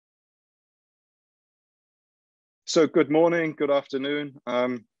So good morning, good afternoon,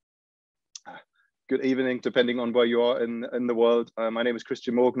 good evening, depending on where you are in the world. My name is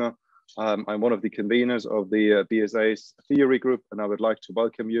Christian Morgner. I'm one of the conveners of the BSA's theory group, and I would like to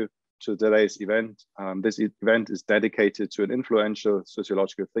welcome you to today's event. This event is dedicated to an influential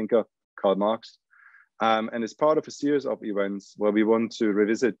sociological thinker, Karl Marx, and is part of a series of events where we want to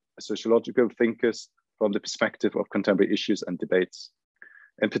revisit sociological thinkers from the perspective of contemporary issues and debates.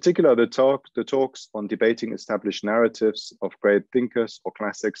 In particular, the talks on debating established narratives of great thinkers or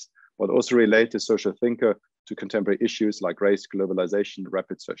classics, but also relate the social thinker to contemporary issues like race, globalization,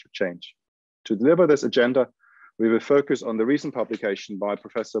 rapid social change. To deliver this agenda, we will focus on the recent publication by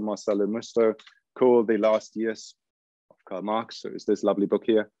Professor Marcelo Musto called The Last Years of Karl Marx. So it's this lovely book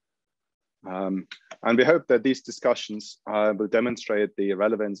here. And we hope that these discussions will demonstrate the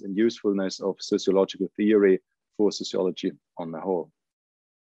relevance and usefulness of sociological theory for sociology on the whole.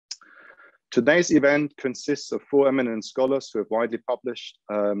 Today's event consists of 4 eminent scholars who have widely published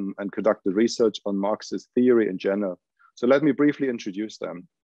and conducted research on Marxist theory in general. So let me briefly introduce them.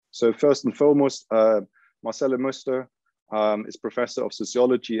 So first and foremost, Marcelo Musto is professor of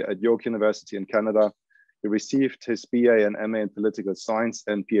sociology at York University in Canada. He received his BA and MA in political science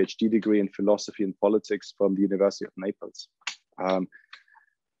and PhD degree in philosophy and politics from the University of Naples.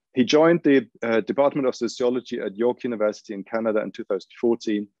 He joined the Department of Sociology at York University in Canada in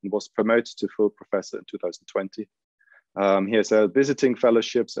 2014 and was promoted to full professor in 2020. He has held visiting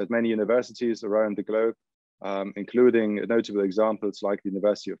fellowships at many universities around the globe, including notable examples like the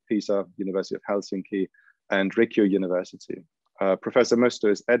University of Pisa, University of Helsinki, and Rikkyo University. Professor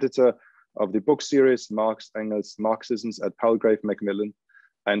Musto is editor of the book series Marx, Engels, Marxisms at Palgrave Macmillan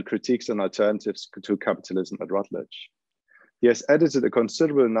and Critiques and Alternatives to Capitalism at Routledge. He has edited a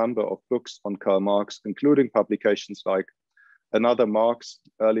considerable number of books on Karl Marx, including publications like Another Marx,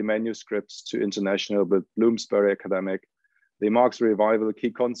 Early Manuscripts to International with Bloomsbury Academic, The Marx Revival,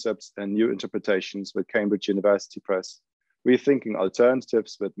 Key Concepts and New Interpretations with Cambridge University Press, Rethinking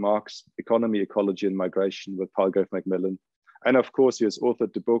Alternatives with Marx, Economy, Ecology and Migration with Palgrave Macmillan. And of course, he has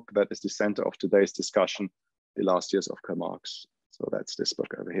authored the book that is the center of today's discussion, The Last Years of Karl Marx. So that's this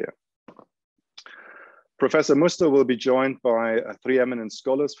book over here. Professor Musto will be joined by 3 eminent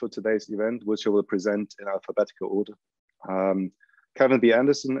scholars for today's event, which I will present in alphabetical order. Kevin B.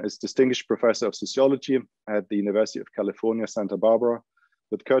 Anderson is Distinguished Professor of Sociology at the University of California, Santa Barbara,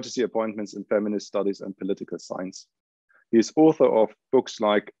 with courtesy appointments in feminist studies and political science. He is author of books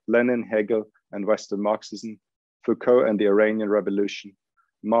like Lenin, Hegel, and Western Marxism, Foucault and the Iranian Revolution,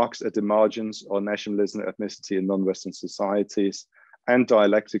 Marx at the Margins, or Nationalism, Ethnicity in Non-Western Societies, and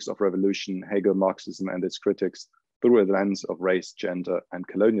Dialectics of Revolution, Hegel, Marxism and its Critics through a lens of race, gender, and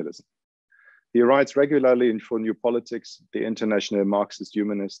colonialism. He writes regularly for New Politics, the International Marxist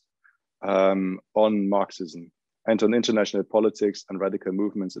Humanist, on Marxism, and on international politics and radical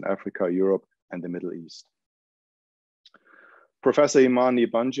movements in Africa, Europe, and the Middle East. Professor Imani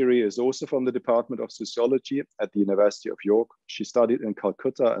Banjiri is also from the Department of Sociology at the University of York. She studied in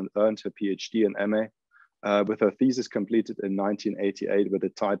Calcutta and earned her PhD and MA. With her thesis completed in 1988 with the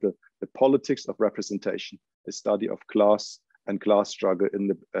title, The Politics of Representation, a study of class and class struggle in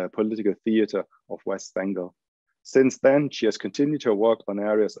the political theater of West Bengal. Since then, she has continued her work on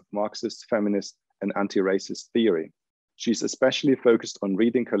areas of Marxist, feminist, and anti-racist theory. She's especially focused on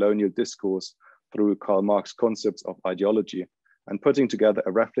reading colonial discourse through Karl Marx concepts of ideology and putting together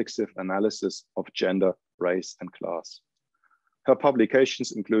a reflexive analysis of gender, race, and class. Her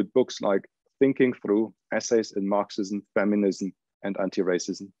publications include books like Thinking Through, Essays in Marxism, Feminism, and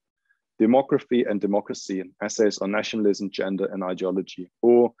Anti-Racism, Demography and Democracy, Essays on Nationalism, Gender, and Ideology,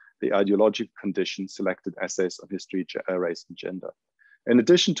 or The Ideological Condition, Selected Essays on History, Race, and Gender. In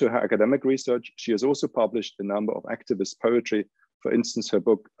addition to her academic research, she has also published a number of activist poetry. For instance, her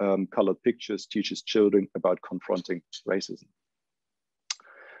book, Colored Pictures, teaches children about confronting racism.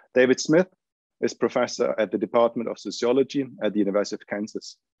 David Smith is professor at the Department of Sociology at the University of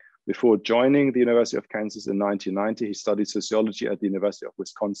Kansas. Before joining the University of Kansas in 1990, he studied sociology at the University of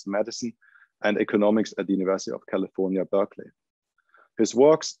Wisconsin-Madison and economics at the University of California, Berkeley. His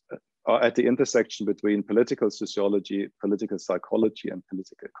works are at the intersection between political sociology, political psychology, and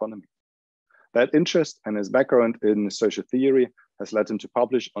political economy. That interest and his background in social theory has led him to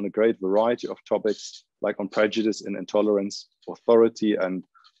publish on a great variety of topics, like on prejudice and intolerance, authority and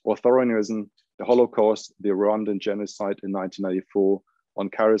authoritarianism, the Holocaust, the Rwandan genocide in 1994, on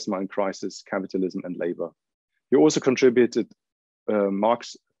charisma and crisis, capitalism and labor. He also contributed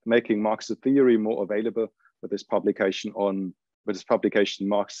making Marxist theory more available with his publication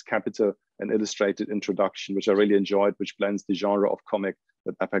Marx's Capital, an illustrated introduction, which I really enjoyed, which blends the genre of comic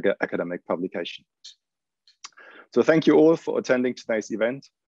with academic publication. So thank you all for attending today's event.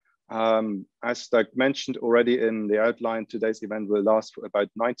 As Doug mentioned already in the outline, today's event will last for about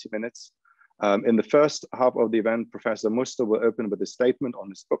 90 minutes. In the first half of the event, Professor Muster will open with a statement on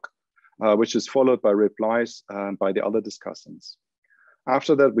his book, which is followed by replies by the other discussants.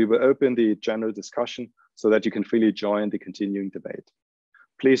 After that, we will open the general discussion so that you can freely join the continuing debate.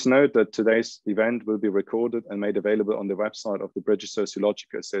 Please note that today's event will be recorded and made available on the website of the British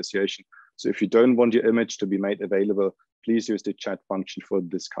Sociological Association. So if you don't want your image to be made available, please use the chat function for the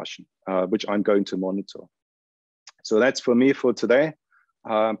discussion, which I'm going to monitor. So that's for me for today.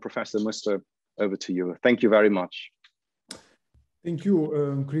 Professor Muster, over to you. Thank you very much. Thank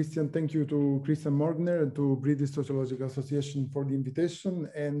you, Christian. Thank you to Christian Morgner and to British Sociological Association for the invitation.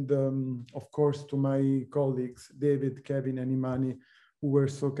 And of course, to my colleagues, David, Kevin, and Imani, who were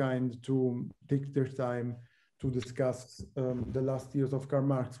so kind to take their time to discuss the last years of Karl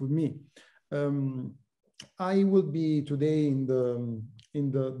Marx with me. I will be today in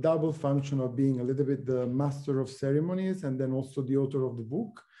the double function of being a little bit the master of ceremonies and then also the author of the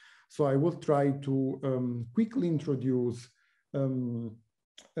book. So I will try to quickly introduce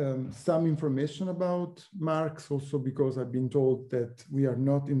some information about Marx, also because I've been told that we are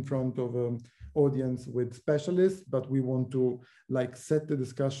not in front of an audience with specialists, but we want to like set the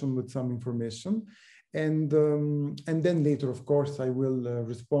discussion with some information. And then later, of course, I will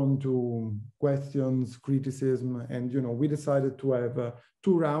respond to questions, criticism, and we decided to have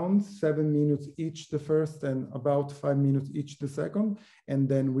 2 rounds, 7 minutes each the first and about 5 minutes each the second, and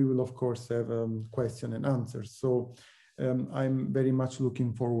then we will of course have question and answers. So I'm very much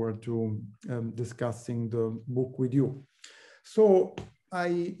looking forward to discussing the book with you. So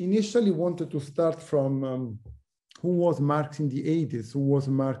I initially wanted to start from who was Marx in the 80s, who was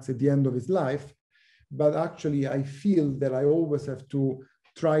Marx at the end of his life. But actually, I feel that I always have to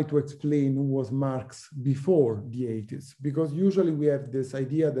try to explain who was Marx before the 80s, because usually we have this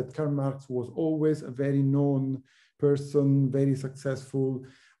idea that Karl Marx was always a very known person, very successful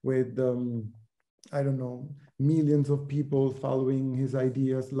with, I don't know, millions of people following his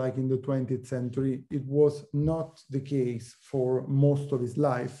ideas like in the 20th century. It was not the case for most of his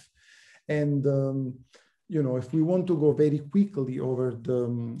life. And if we want to go very quickly over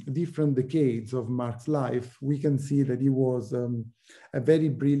the different decades of Marx's life, we can see that he was a very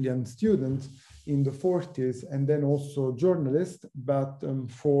brilliant student in the 40s and then also journalist, but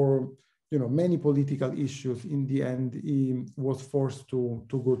for many political issues, in the end, he was forced to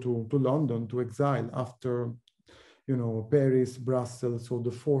go to London, to exile after Paris, Brussels. So the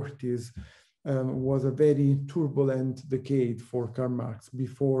 40s was a very turbulent decade for Karl Marx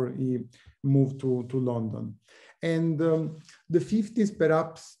before he moved to London. And the 50s,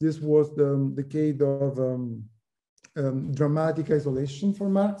 perhaps this was the decade of dramatic isolation for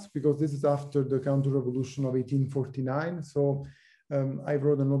Marx, because this is after the counter-revolution of 1849. So I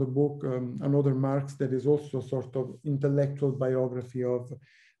wrote another book, Another Marx, that is also a sort of intellectual biography of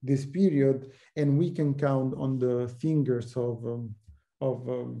this period. And we can count on the fingers of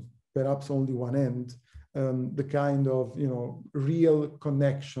perhaps only one end, the kind of, real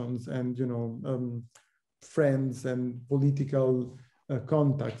connections and, friends and political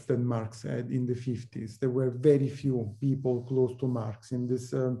contacts that Marx had in the 50s. There were very few people close to Marx in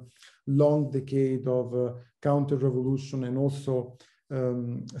this long decade of counter-revolution and also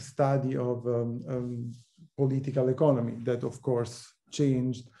study of political economy that, of course,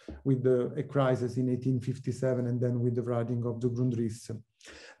 changed with a crisis in 1857 and then with the writing of the Grundrisse.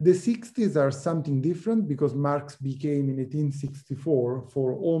 The 60s are something different because Marx became in 1864,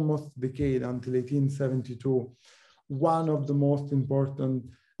 for almost a decade until 1872, one of the most important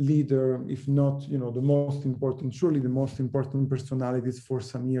leader, if not, the most important, surely the most important personalities for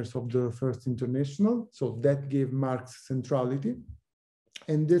some years of the First International. So that gave Marx centrality.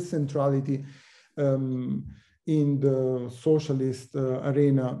 And this centrality in the socialist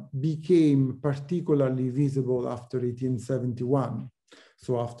arena became particularly visible after 1871.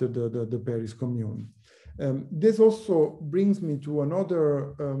 So after the Paris Commune. This also brings me to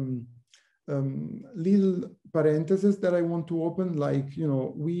another little parenthesis that I want to open. Like,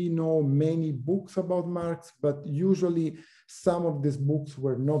 we know many books about Marx, but usually some of these books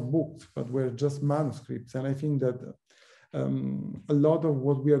were not books, but were just manuscripts. And I think that a lot of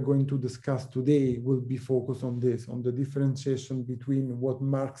what we are going to discuss today will be focused on this, on the differentiation between what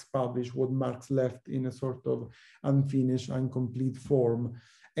Marx published, what Marx left in a sort of unfinished, incomplete form.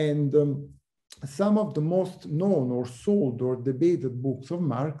 And some of the most known or sold or debated books of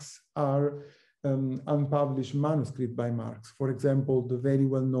Marx are unpublished manuscript by Marx. For example, the very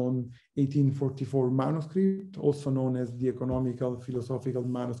well-known 1844 manuscript, also known as the Economical Philosophical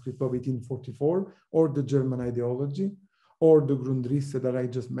Manuscript of 1844, or the German Ideology, or the Grundrisse that I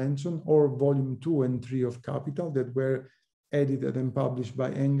just mentioned, or volume 2 and 3 of Capital that were edited and published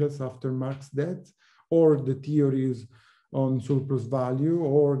by Engels after Marx's death, or the theories on surplus value,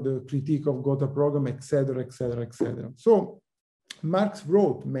 or the critique of Gotha program, etc., etc., etc. So Marx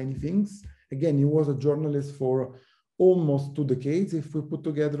wrote many things. Again, he was a journalist for almost 2 decades, if we put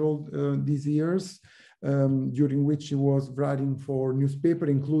together all these years, during which he was writing for newspaper,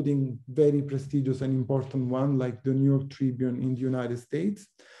 including very prestigious and important one like the New York Tribune in the United States,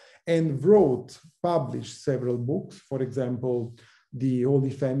 and published several books. For example, The Holy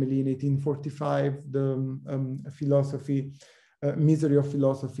Family in 1845, the Misery of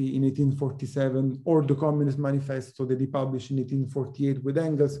Philosophy in 1847, or the Communist Manifesto that he published in 1848 with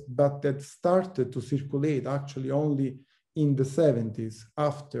Engels, but that started to circulate actually only in the 70s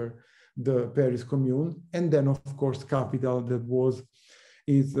after the Paris Commune. And then, of course, Capital, that was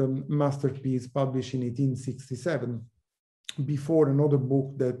his masterpiece published in 1867, before another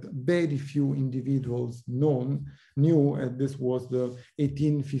book that very few individuals knew, and this was the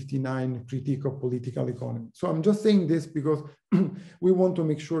 1859 Critique of Political Economy. So I'm just saying this because we want to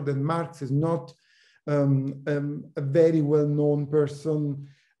make sure that Marx is not a very well-known person,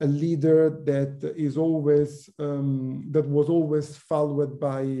 a leader that is always, that was always followed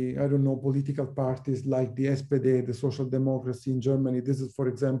by, I don't know, political parties like the SPD, the Social Democracy in Germany. This is, for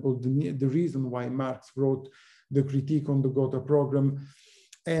example, the reason why Marx wrote the critique on the Gotha program.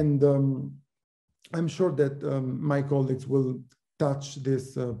 And I'm sure that my colleagues will touch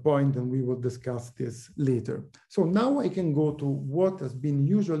this point and we will discuss this later. So now I can go to what has been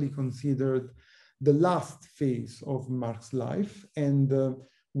usually considered the last phase of Marx's life, and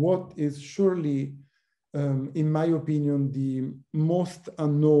what is surely, in my opinion, the most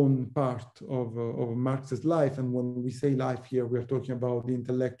unknown part of Marx's life. And when we say life here, we're talking about the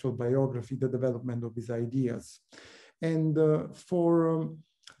intellectual biography, the development of his ideas. And for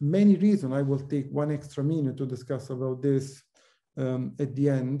many reasons, I will take 1 extra minute to discuss about this at the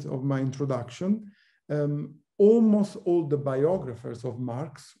end of my introduction. Almost all the biographers of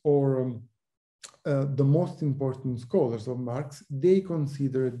Marx, or the most important scholars of Marx, they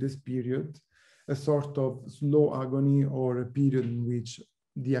consider this period a sort of slow agony, or a period in which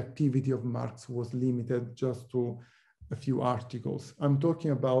the activity of Marx was limited just to a few articles. I'm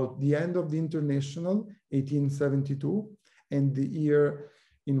talking about the end of the International, 1872, and the year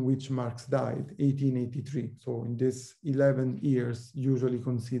in which Marx died, 1883. So in this 11 years, usually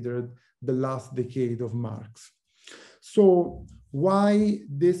considered the last decade of Marx. So why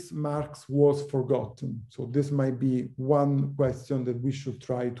this Marx was forgotten? So this might be one question that we should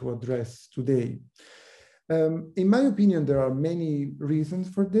try to address today. In my opinion, there are many reasons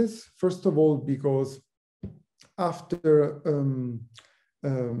for this. First of all, because after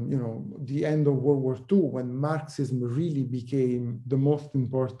the end of World War II, when Marxism really became the most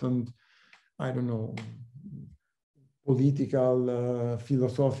important, I don't know, political,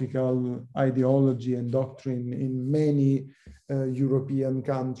 philosophical ideology and doctrine in many European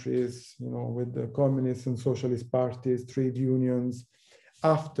countries, with the communist and socialist parties, trade unions,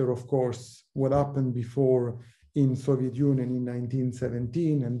 after, of course, what happened before in Soviet Union in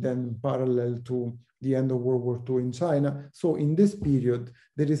 1917, and then parallel to the end of World War II in China. So in this period,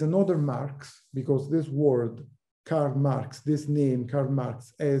 there is another Marx, because this word, Karl Marx, this name, Karl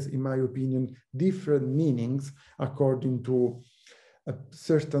Marx, has, in my opinion, different meanings according to a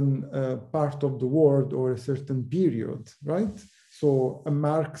certain part of the world or a certain period, right? So a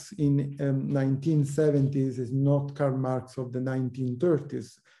Marx in 1970s is not Karl Marx of the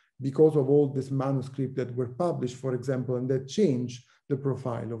 1930s, because of all this manuscript that were published, for example, and that changed the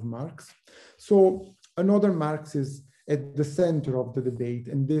profile of Marx. So another Marx is at the center of the debate,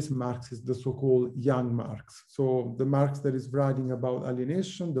 and this Marx is the so-called young Marx. So the Marx that is writing about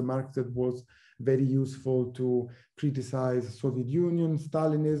alienation, the Marx that was very useful to criticize Soviet Union,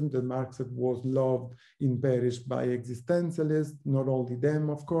 Stalinism, the Marx that was loved in Paris by existentialists, not only them,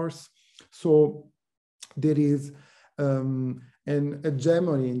 of course. So there is an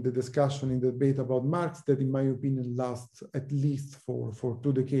hegemony in the discussion, in the debate about Marx that, in my opinion, lasts at least for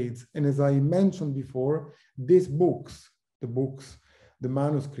 2 decades. And as I mentioned before, these books, the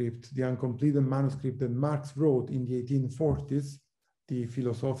manuscript, the uncompleted manuscript that Marx wrote in the 1840s, the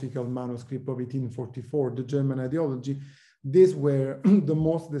philosophical manuscript of 1844, the German Ideology, these were the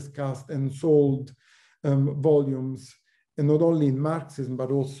most discussed and sold volumes, and not only in Marxism,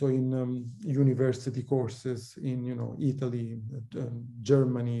 but also in university courses in Italy,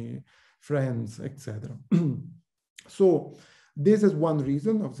 Germany, friends, etc. So this is one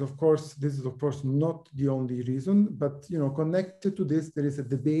reason. Of course, this is of course not the only reason, but connected to this, there is a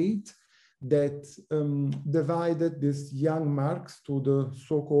debate that divided this young Marx to the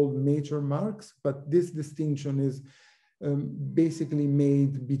so-called major Marx, but this distinction is basically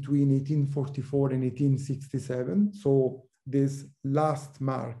made between 1844 and 1867. So this last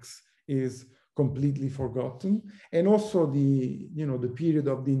Marx is completely forgotten. And also the period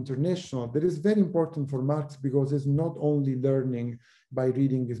of the International, that is very important for Marx because it's not only learning by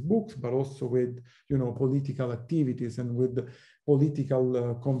reading his books, but also with political activities and with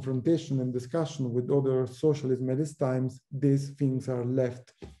political confrontation and discussion with other socialists at this times. These things are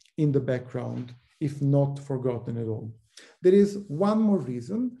left in the background, if not forgotten at all. There is one more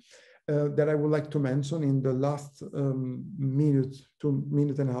reason that I would like to mention in the last minute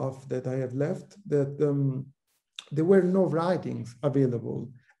and a half that I have left, that there were no writings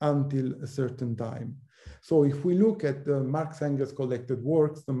available until a certain time. So if we look at the Marx Engels collected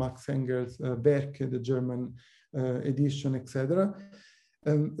works, the Marx Engels Werke, the German edition, etc.,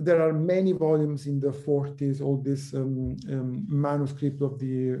 there are many volumes in the 40s, all this manuscript of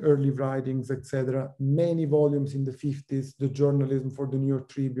the early writings, etc. Many volumes in the 50s, the journalism for the New York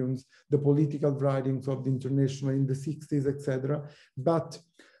Tribunes, the political writings of the International in the 60s, etc. But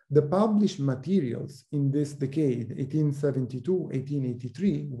the published materials in this decade, 1872,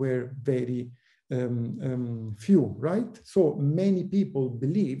 1883, were very few, right? So many people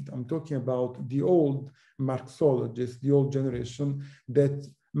believed, I'm talking about the old Marxologists, the old generation, that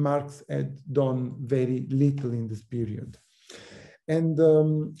Marx had done very little in this period. And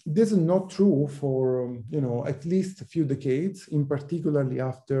this is not true for, at least a few decades, in particularly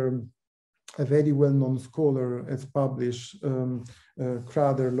after a very well-known scholar has published, Lawrence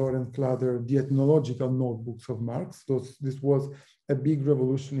Crader, the ethnological notebooks of Marx. This was a big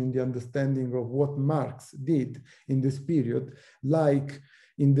revolution in the understanding of what Marx did in this period. Like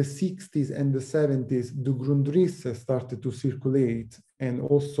in the 60s and the 70s, the Grundrisse started to circulate and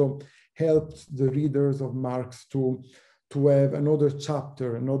also helped the readers of Marx to have another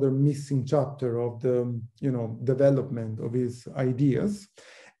chapter, another missing chapter of the development of his ideas.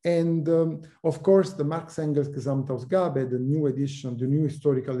 And of course, the Marx Engels Gesamtausgabe, the new edition, the new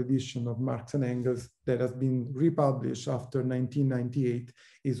historical edition of Marx and Engels that has been republished after 1998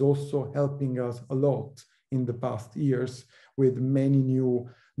 is also helping us a lot in the past years with many new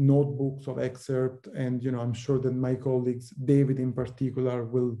notebooks of excerpt. And I'm sure that my colleagues, David in particular,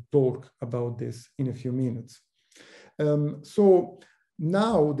 will talk about this in a few minutes. So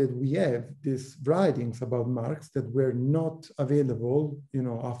now that we have these writings about Marx that were not available,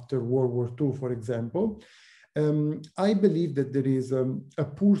 after World War II, for example, I believe that there is a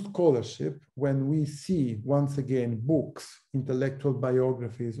poor scholarship when we see, once again, books, intellectual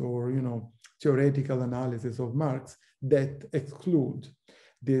biographies, or, theoretical analysis of Marx that exclude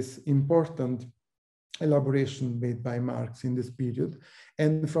this important elaboration made by Marx in this period.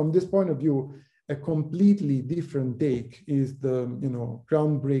 And from this point of view, a completely different take is the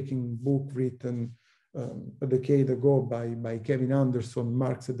groundbreaking book written a decade ago by Kevin Anderson,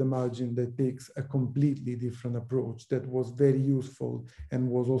 Marx at the Margin, that takes a completely different approach that was very useful and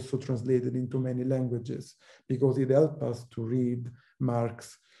was also translated into many languages because it helped us to read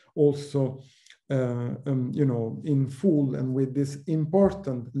Marx also in full and with this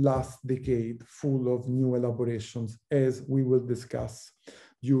important last decade full of new elaborations, as we will discuss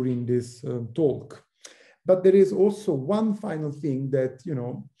during this talk. But there is also one final thing that,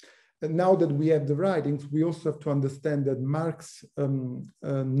 now that we have the writings, we also have to understand that Marx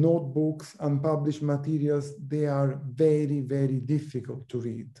notebooks, unpublished materials, they are very, very difficult to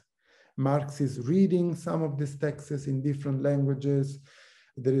read. Marx is reading some of these texts in different languages.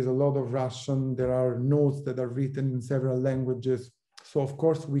 There is a lot of Russian. There are notes that are written in several languages. So of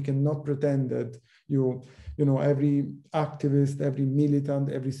course we cannot pretend that every activist, every militant,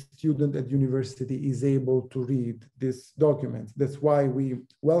 every student at university is able to read these documents. That's why we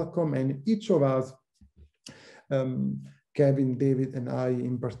welcome, and each of us, Kevin, David, and I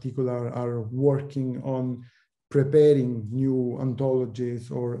in particular, are working on preparing new anthologies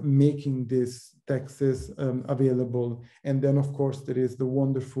or making these texts available. And then, of course, there is the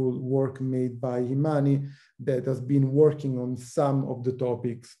wonderful work made by Imani that has been working on some of the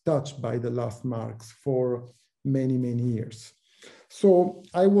topics touched by the last Marx for many, many years. So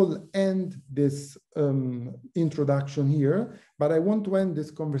I will end this introduction here, but I want to end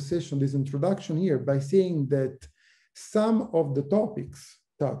this conversation, this introduction here, by saying that some of the topics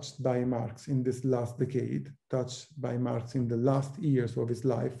touched by Marx in this last decade, touched by Marx in the last years of his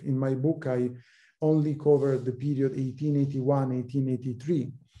life. In my book, I only cover the period 1881,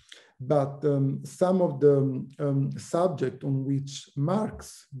 1883. but some of the subject on which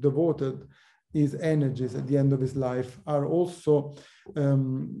Marx devoted his energies at the end of his life are also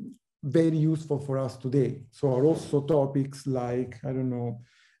very useful for us today. So are also topics like, I don't know,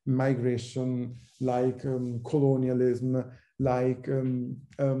 migration, like colonialism, like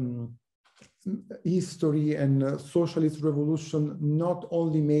history and socialist revolution, not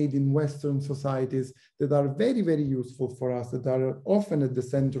only made in Western societies, that are very, very useful for us, that are often at the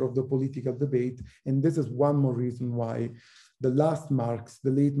center of the political debate. And this is one more reason why the last Marx,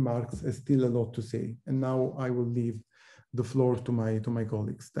 the late Marx, has still a lot to say. And now I will leave the floor to my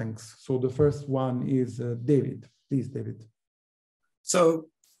colleagues. Thanks. So the first one is David. Please, David. So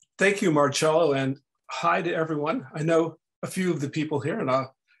thank you, Marcello, and hi to everyone. I know a few of the people here, and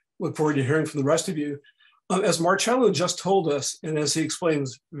I'll look forward to hearing from the rest of you. As Marcello just told us, and as he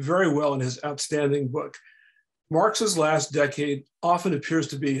explains very well in his outstanding book, Marx's last decade often appears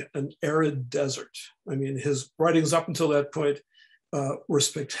to be an arid desert. I mean, his writings up until that point were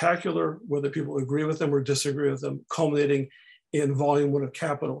spectacular, whether people agree with them or disagree with them, culminating in Volume 1 of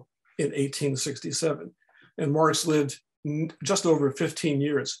Capital in 1867. And Marx lived just over 15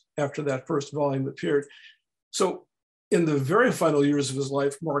 years after that first volume appeared. So in the very final years of his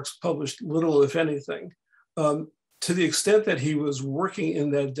life, Marx published little, if anything. To the extent that he was working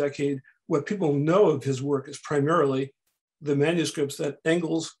in that decade, what people know of his work is primarily the manuscripts that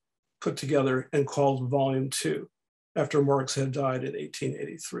Engels put together and called Volume 2, after Marx had died in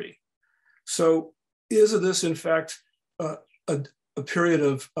 1883. So is this, in fact, a period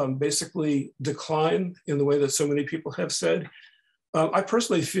of basically decline in the way that so many people have said? I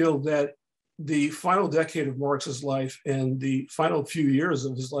personally feel that the final decade of Marx's life and the final few years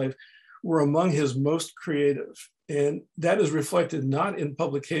of his life were among his most creative. And that is reflected not in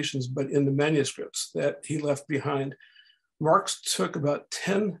publications, but in the manuscripts that he left behind. Marx took about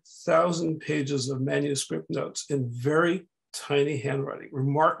 10,000 pages of manuscript notes in very tiny handwriting,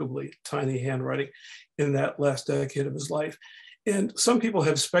 remarkably tiny handwriting, in that last decade of his life. And some people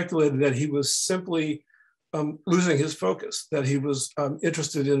have speculated that he was simply losing his focus, that he was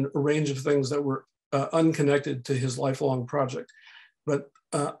interested in a range of things that were unconnected to his lifelong project. But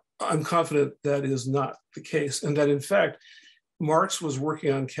I'm confident that is not the case, and that in fact, Marx was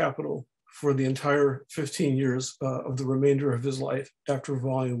working on Capital for the entire 15 years of the remainder of his life after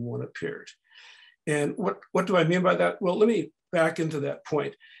Volume 1 appeared. And what do I mean by that? Well, let me back into that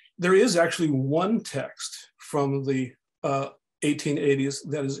point. There is actually one text from the 1880s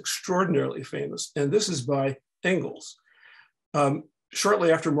that is extraordinarily famous, and this is by Engels.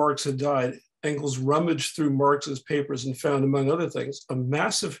 Shortly after Marx had died, Engels rummaged through Marx's papers and found, among other things, a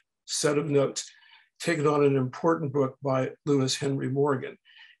massive set of notes taken on an important book by Lewis Henry Morgan.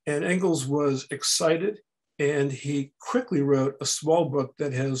 And Engels was excited, and he quickly wrote a small book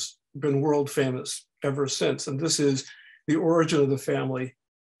that has been world famous ever since. And this is The Origin of the Family,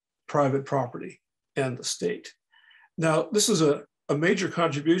 Private Property, and the State. Now, this is a major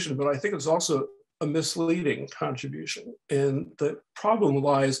contribution, but I think it's also a misleading contribution. And the problem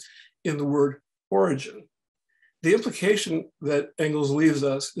lies in the word origin. The implication that Engels leaves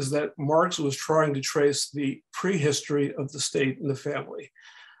us is that Marx was trying to trace the prehistory of the state and the family.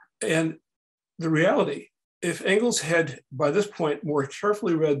 And the reality, if Engels had, by this point, more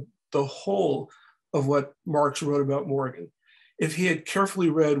carefully read the whole of what Marx wrote about Morgan, if he had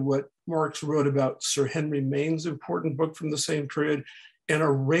carefully read what Marx wrote about Sir Henry Maine's important book from the same period, and a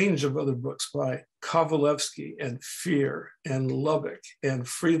range of other books by Kovalevsky and Fear and Lubbock and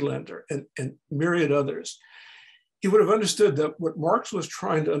Friedlander and myriad others, he would have understood that what Marx was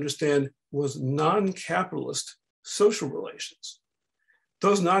trying to understand was non-capitalist social relations.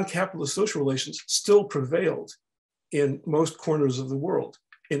 Those non-capitalist social relations still prevailed in most corners of the world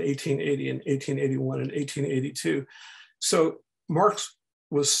in 1880 and 1881 and 1882. So Marx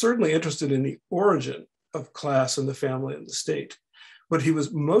was certainly interested in the origin of class and the family and the state, but he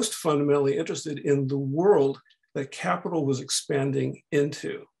was most fundamentally interested in the world that capital was expanding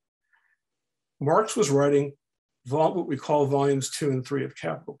into. Marx was writing what we call volumes 2 and 3 of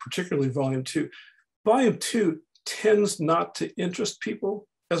Capital, particularly volume 2. Volume 2 tends not to interest people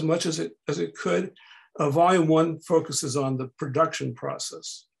as much as it could. Volume 1 focuses on the production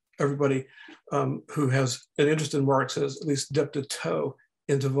process. Everybody who has an interest in Marx has at least dipped a toe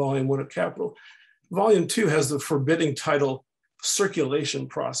into volume 1 of Capital. Volume 2 has the forbidding title Circulation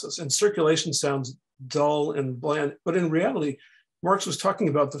Process, and circulation sounds dull and bland, but in reality, Marx was talking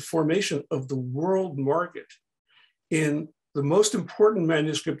about the formation of the world market. In the most important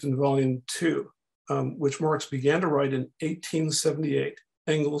manuscript in volume 2, which Marx began to write in 1878,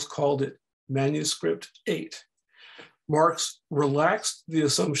 Engels called it Manuscript 8. Marx relaxed the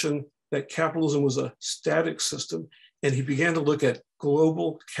assumption that capitalism was a static system, and he began to look at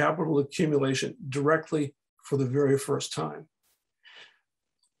global capital accumulation directly for the very first time.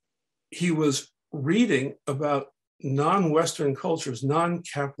 He was reading about non-Western cultures,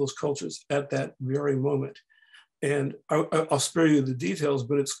 non-capitalist cultures at that very moment. And I'll spare you the details,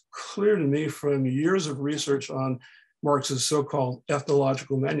 but it's clear to me from years of research on Marx's so-called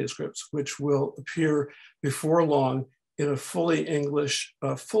ethnological manuscripts, which will appear before long in a fully English,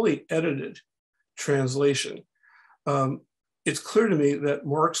 fully edited translation. It's clear to me that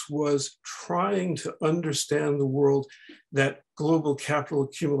Marx was trying to understand the world that global capital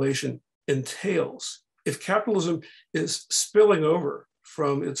accumulation entails. If capitalism is spilling over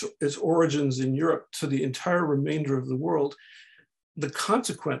from its origins in Europe to the entire remainder of the world, the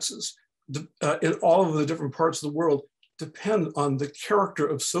consequences in all of the different parts of the world depend on the character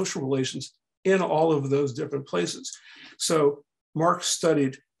of social relations in all of those different places. So Marx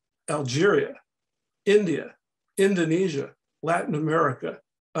studied Algeria, India, Indonesia, Latin America,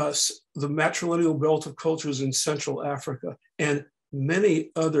 the matrilineal belt of cultures in Central Africa, and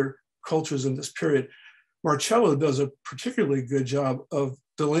many other cultures in this period. Marcello does a particularly good job of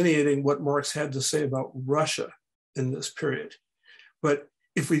delineating what Marx had to say about Russia in this period. But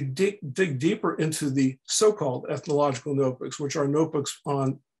if we dig deeper into the so-called ethnological notebooks, which are notebooks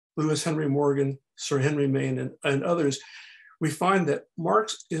on Lewis Henry Morgan, Sir Henry Maine, and others, we find that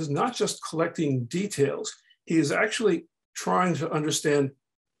Marx is not just collecting details, he is actually trying to understand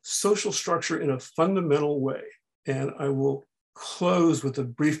social structure in a fundamental way. And I will close with a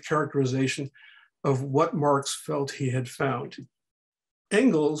brief characterization of what Marx felt he had found.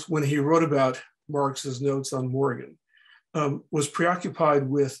 Engels, when he wrote about Marx's notes on Morgan, was preoccupied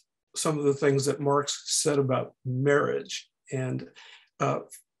with some of the things that Marx said about marriage, and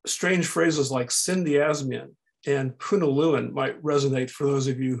strange phrases like syndiasmian and punaluen might resonate for those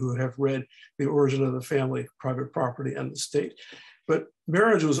of you who have read The Origin of the Family, Private Property, and the State. But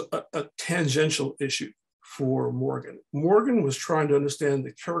marriage was a tangential issue for Morgan. Morgan was trying to understand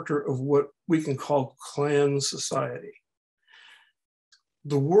the character of what we can call clan society.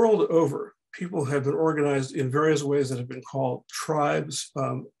 The world over, people have been organized in various ways that have been called tribes,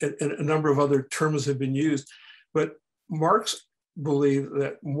 and a number of other terms have been used. But Marx believed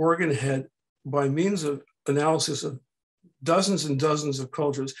that Morgan had, by means of analysis of dozens and dozens of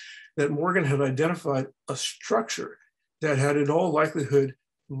cultures, that Morgan had identified a structure that had in all likelihood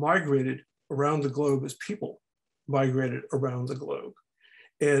migrated around the globe as people migrated around the globe.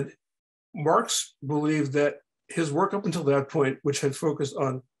 And Marx believed that his work up until that point, which had focused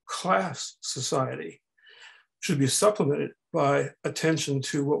on class society, should be supplemented by attention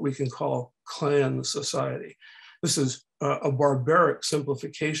to what we can call clan society. This is a barbaric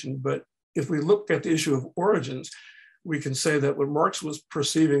simplification, but if we look at the issue of origins, we can say that what Marx was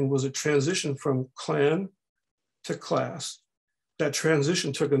perceiving was a transition from clan to class. That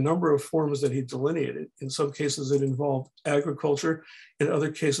transition took a number of forms that he delineated. In some cases, it involved agriculture. In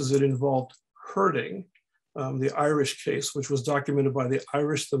other cases, it involved herding. The Irish case, which was documented by the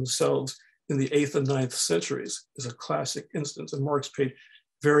Irish themselves in the 8th and 9th centuries, is a classic instance, and Marx paid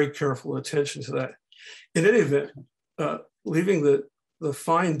very careful attention to that. In any event, leaving the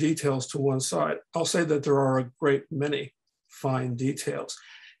fine details to one side, I'll say that there are a great many fine details.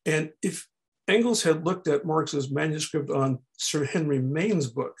 And if Engels had looked at Marx's manuscript on Sir Henry Maine's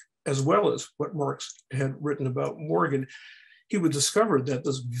book, as well as what Marx had written about Morgan, he would discover that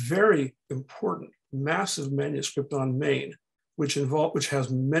this very important, massive manuscript on Maine, which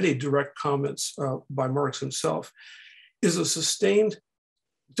has many direct comments by Marx himself, is a sustained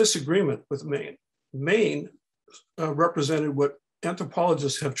disagreement with Maine. Maine represented what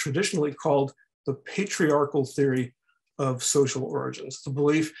anthropologists have traditionally called the patriarchal theory of social origins, the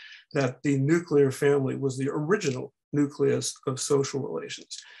belief that the nuclear family was the original nucleus of social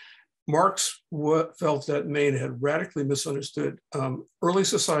relations. Marx felt that Maine had radically misunderstood early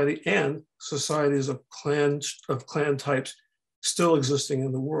society and societies of clan types still existing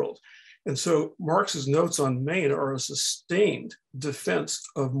in the world. And so Marx's notes on Maine are a sustained defense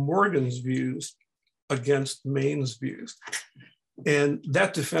of Morgan's views against Maine's views. And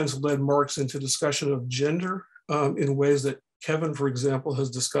that defense led Marx into discussion of gender in ways that Kevin, for example, has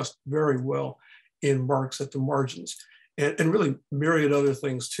discussed very well in Marx at the Margins, and really myriad other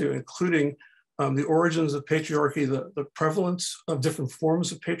things too, including the origins of patriarchy, the prevalence of different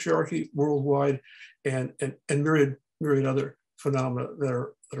forms of patriarchy worldwide, and myriad other phenomena that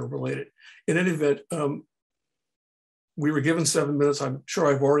are related. In any event, we were given 7 minutes. I'm sure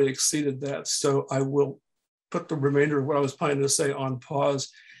I've already exceeded that, so I will put the remainder of what I was planning to say on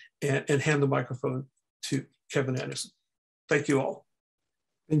pause and hand the microphone to Kevin Anderson. Thank you all.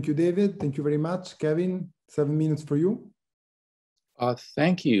 Thank you, David. Thank you very much. Kevin, 7 minutes for you.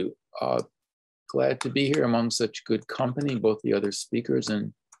 Thank you. Glad to be here among such good company, both the other speakers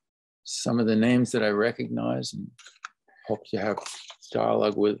and some of the names that I recognize, and hope to have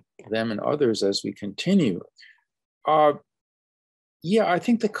dialogue with them and others as we continue. Yeah, I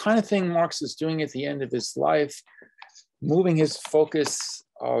think the kind of thing Marx is doing at the end of his life, moving his focus,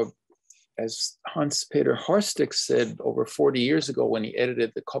 as Hans-Peter Harstich said over 40 years ago when he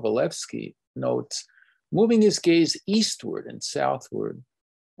edited the Kovalevsky notes, moving his gaze eastward and southward.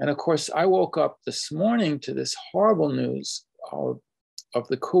 And of course, I woke up this morning to this horrible news of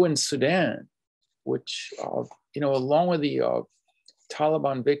the coup in Sudan, which, along with the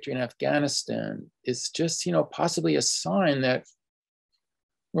Taliban victory in Afghanistan, is just, possibly a sign that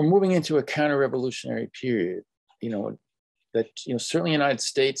we're moving into a counter-revolutionary period. That certainly in the United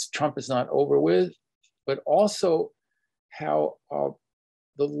States, Trump is not over with, but also how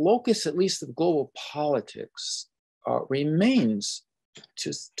the locus, at least of global politics, remains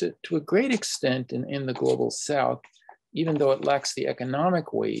to a great extent in the global South, even though it lacks the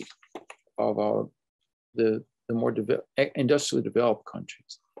economic weight of the more industrially developed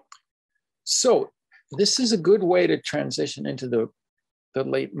countries. So this is a good way to transition into the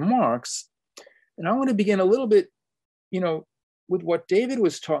late Marx. And I want to begin a little bit, with what David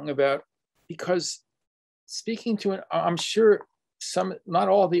was talking about, because speaking to I'm sure not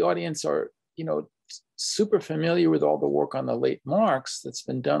all the audience are, super familiar with all the work on the late Marx that's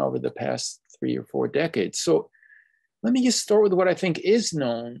been done over the past 3 or 4 decades. So let me just start with what I think is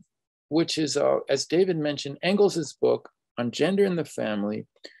known, which is, as David mentioned, Engels's book on gender and the family,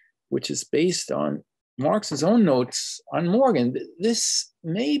 which is based on Marx's own notes on Morgan.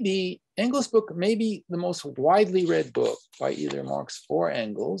 Engels' book may be the most widely read book by either Marx or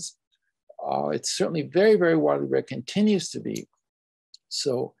Engels. It's certainly very, very widely read, continues to be.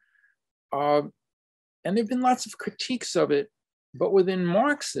 So, and there have been lots of critiques of it, but within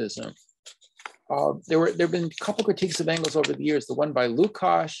Marxism, there have been a couple critiques of Engels over the years. The one by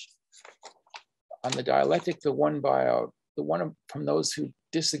Lukács on the dialectic, the one from those who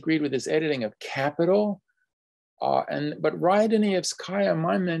disagreed with his editing of Capital, but Raya Dunayevskaya,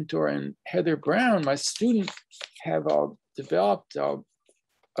 my mentor, and Heather Brown, my student, have developed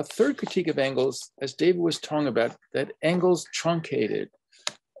a third critique of Engels, as David was talking about, that Engels truncated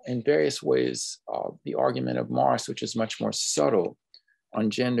in various ways the argument of Marx, which is much more subtle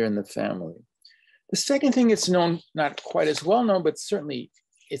on gender and the family. The second thing that's known, not quite as well known, but certainly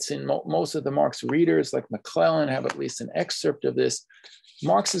it's in most of the Marx readers, like McClellan, have at least an excerpt of this.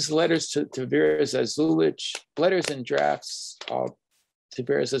 Marx's letters to Vera Zasulich, letters and drafts to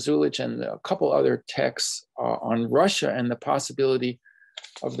Vera Zasulich, and a couple other texts on Russia and the possibility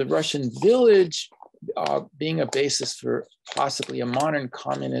of the Russian village being a basis for possibly a modern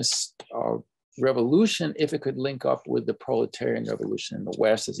communist revolution if it could link up with the proletarian revolution in the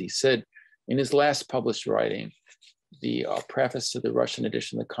West, as he said in his last published writing, the preface to the Russian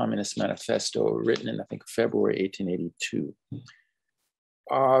edition of the Communist Manifesto, written in, I think, February 1882.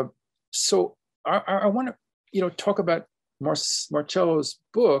 So I want to, talk about Marcello's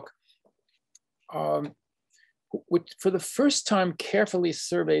book, which for the first time carefully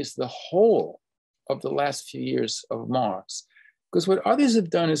surveys the whole of the last few years of Marx. Because what others have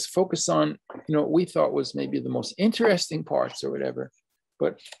done is focus on, what we thought was maybe the most interesting parts or whatever.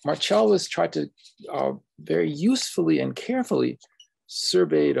 But Marcello has tried to very usefully and carefully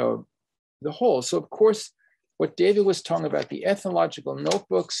survey the whole. So of course, what David was talking about, the ethnological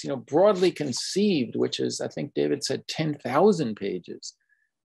notebooks, broadly conceived, which is, I think David said, 10,000 pages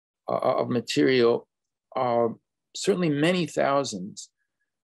of material, certainly many thousands.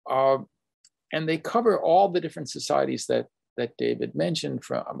 And they cover all the different societies that David mentioned.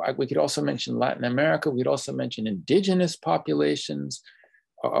 We could also mention Latin America. We'd also mention indigenous populations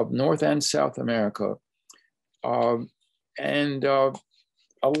of North and South America. And a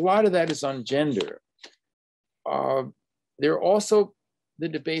lot of that is on gender. There are also the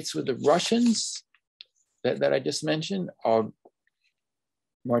debates with the Russians that I just mentioned.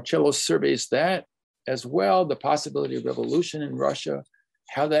 Marcello surveys that as well, the possibility of revolution in Russia,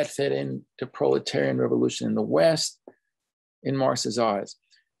 how that fed into proletarian revolution in the West, in Marx's eyes.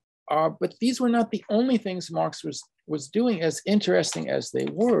 But these were not the only things Marx was doing, as interesting as they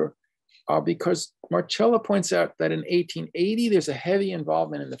were, because Marcello points out that in 1880, there's a heavy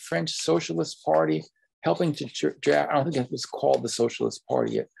involvement in the French Socialist Party, helping to draft, I don't think it was called the Socialist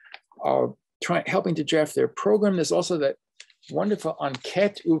Party yet, helping to draft their program. There's also that wonderful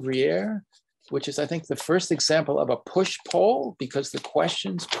Enquête Ouvrière, which is, I think, the first example of a push poll, because the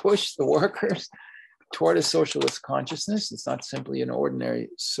questions push the workers. toward a socialist consciousness. It's not simply an ordinary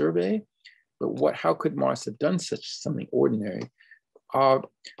survey, but how could Marx have done something ordinary? The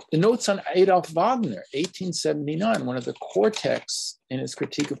notes on Adolf Wagner, 1879, one of the core texts in his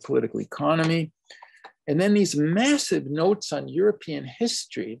critique of political economy. And then these massive notes on European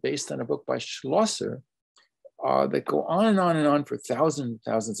history based on a book by Schlosser that go on and on and on for thousands and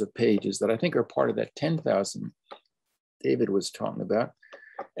thousands of pages that I think are part of that 10,000 David was talking about.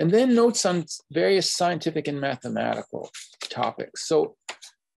 And then notes on various scientific and mathematical topics. So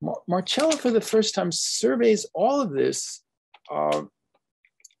Marcello, for the first time, surveys all of this,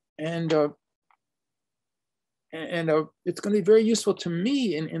 and it's going to be very useful to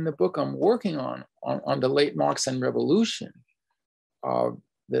me in the book I'm working on the late Marx and Revolution,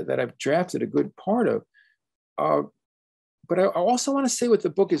 that I've drafted a good part of. But I also want to say what the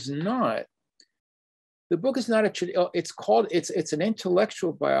book is not. The book is not it's an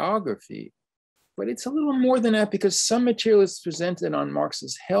intellectual biography, but it's a little more than that, because some material is presented on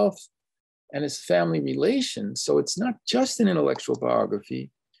Marx's health and his family relations. So it's not just an intellectual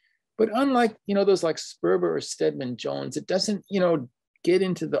biography, but unlike, those like Sperber or Stedman Jones, it doesn't, get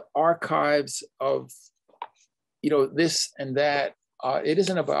into the archives of, this and that. It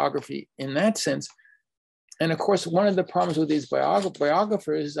isn't a biography in that sense. And of course, one of the problems with these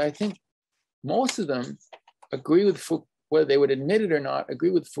biographers is I think most of them agree with Foucault, whether they would admit it or not, agree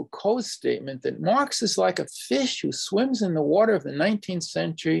with Foucault's statement that Marx is like a fish who swims in the water of the 19th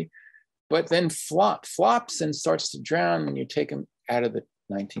century, but then flops and starts to drown when you take him out of the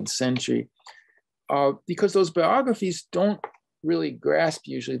 19th century. Because those biographies don't really grasp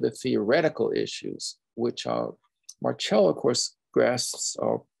usually the theoretical issues, which Marcello, of course, grasps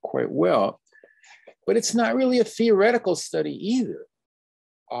quite well. But it's not really a theoretical study either.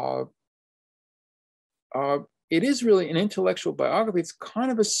 It is really an intellectual biography. It's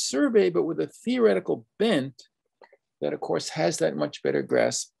kind of a survey, but with a theoretical bent that, of course, has that much better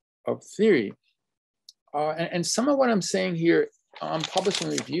grasp of theory. And some of what I'm saying here, I'm publishing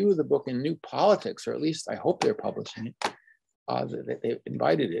a review of the book in New Politics, or at least I hope they're publishing it. They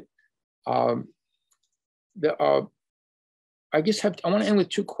invited it. I want to end with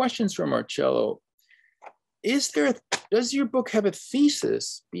two questions from Marcello. Does your book have a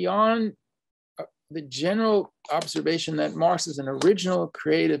thesis beyond the general observation that Marx is an original,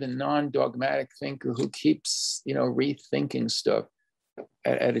 creative, and non-dogmatic thinker who keeps, rethinking stuff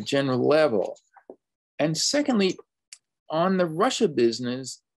at a general level? And secondly, on the Russia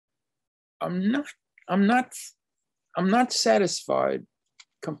business, I'm not satisfied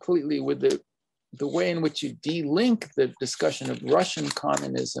completely with the way in which you de-link the discussion of Russian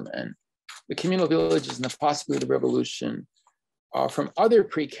communism and the communal villages and the possibility of the revolution from other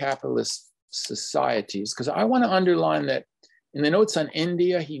pre-capitalist societies. Because I want to underline that in the notes on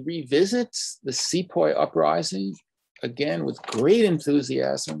India, he revisits the Sepoy uprising, again, with great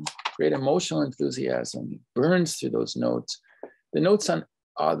enthusiasm, great emotional enthusiasm. He burns through those notes. The notes on,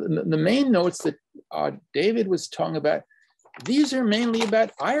 the main notes that David was talking about, these are mainly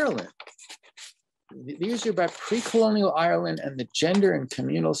about Ireland. These are about pre-colonial Ireland and the gender and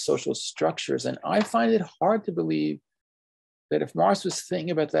communal social structures. And I find it hard to believe that if Marx was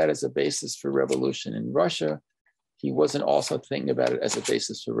thinking about that as a basis for revolution in Russia, he wasn't also thinking about it as a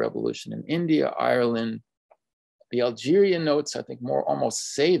basis for revolution in India, Ireland. The Algerian notes, I think, more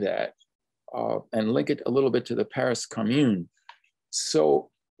almost say that and link it a little bit to the Paris Commune. So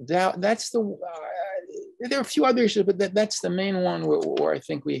that's the, there are a few other issues, but that's the main one where I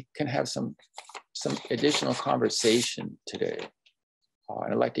think we can have some additional conversation today.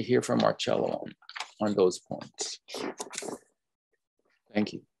 And I'd like to hear from Marcello on those points.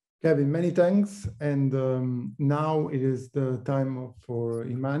 Thank you. Kevin, many thanks. And now it is the time for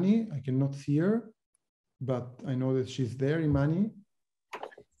Imani. I cannot see her, but I know that she's there. Imani?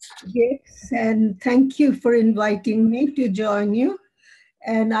 Yes, and thank you for inviting me to join you.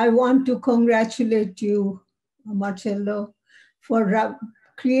 And I want to congratulate you, Marcello, for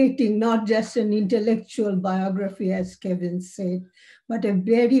creating not just an intellectual biography, as Kevin said, but a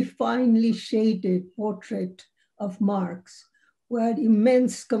very finely shaded portrait of Marx, where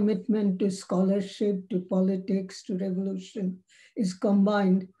immense commitment to scholarship, to politics, to revolution is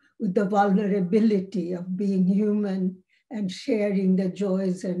combined with the vulnerability of being human and sharing the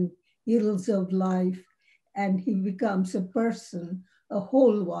joys and ills of life. And he becomes a person, a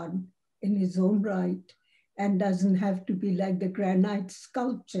whole one in his own right, and doesn't have to be like the granite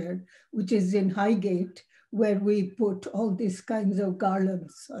sculpture, which is in Highgate, where we put all these kinds of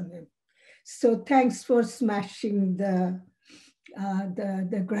garlands on him. So thanks for smashing the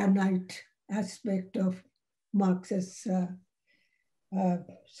granite aspect of Marx's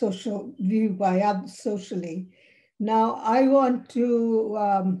social view by others socially. Now, I want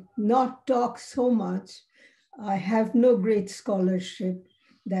to not talk so much. I have no great scholarship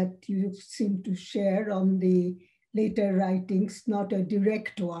that you seem to share on the later writings, not a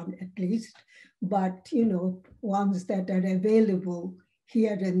direct one at least, but ones that are available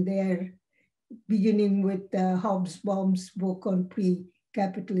here and there, beginning with Hobsbawm's book on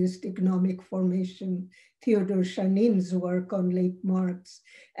pre-capitalist economic formation, Theodor Shanin's work on late Marx,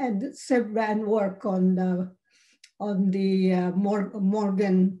 and Sevran work on the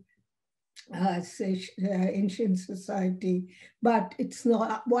Morgan Ancient Society. But it's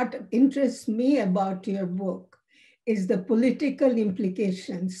not what interests me about your book is the political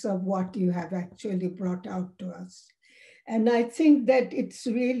implications of what you have actually brought out to us. And I think that it's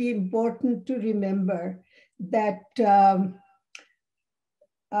really important to remember that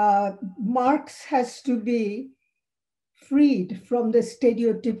Marx has to be freed from the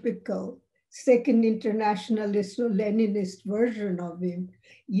stereotypical Second Internationalist or Leninist version of him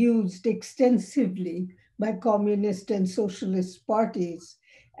used extensively by communist and socialist parties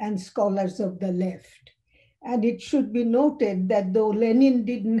and scholars of the left. And it should be noted that though Lenin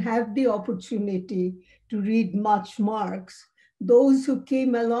didn't have the opportunity to read much Marx, those who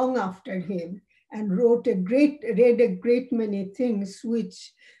came along after him and read a great many things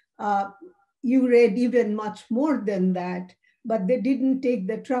which you read even much more than that, but they didn't take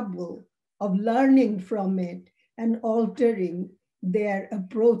the trouble of learning from it and altering their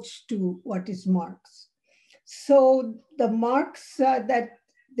approach to what is Marx. So the Marx that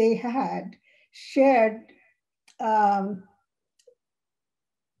they had shared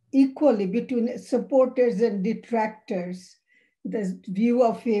equally between supporters and detractors, the view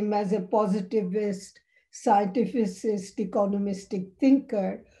of him as a positivist, scientificist, economistic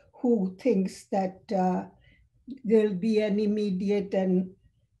thinker who thinks that there'll be an immediate and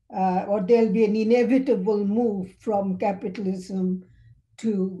or there'll be an inevitable move from capitalism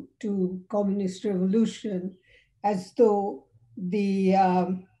to communist revolution, as though the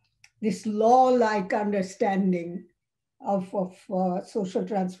this law-like understanding of social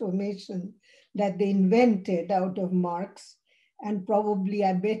transformation that they invented out of Marx and probably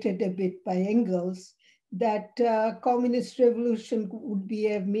abetted a bit by Engels, that communist revolution would be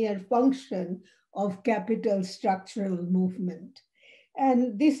a mere function of capital structural movement.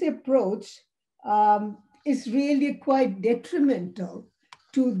 And this approach is really quite detrimental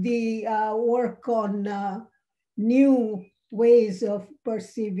to the work on new ways of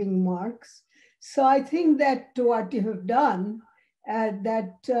perceiving Marx. So I think that what you have done,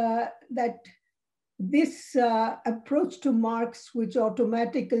 that this approach to Marx, which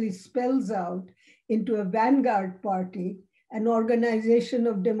automatically spells out into a vanguard party, an organization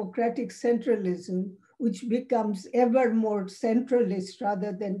of democratic centralism, which becomes ever more centralist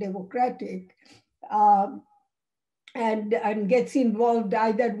rather than democratic, and gets involved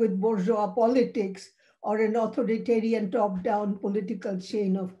either with bourgeois politics or an authoritarian top-down political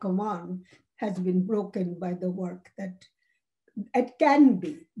chain of command, has been broken by the work that it can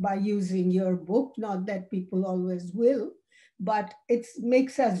be by using your book, not that people always will, but it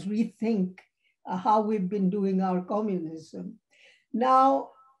makes us rethink how we've been doing our communism.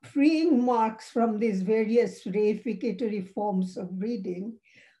 Now, freeing Marx from these various reificatory forms of reading,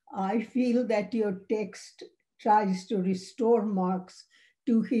 I feel that your text tries to restore Marx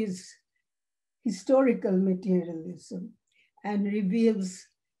to his historical materialism and reveals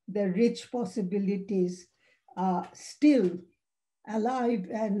the rich possibilities still alive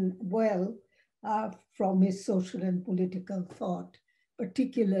and well from his social and political thought,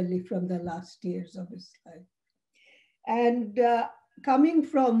 particularly from the last years of his life. And coming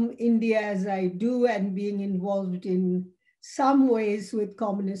from India as I do and being involved in some ways with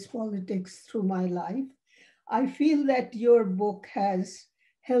communist politics through my life, I feel that your book has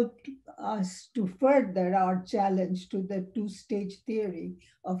helped us to further our challenge to the two-stage theory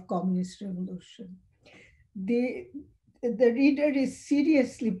of communist revolution. The reader is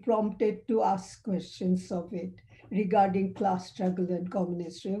seriously prompted to ask questions of it regarding class struggle and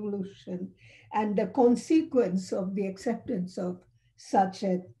communist revolution and the consequence of the acceptance of such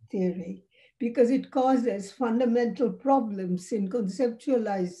a theory, because it causes fundamental problems in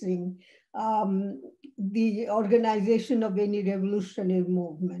conceptualizing the organization of any revolutionary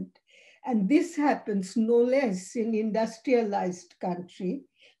movement. And this happens no less in industrialized countries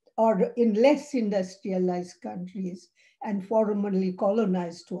or in less industrialized countries and formerly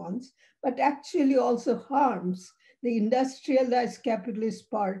colonized ones, but actually also harms the industrialized capitalist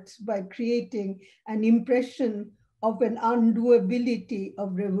parts by creating an impression of an undoability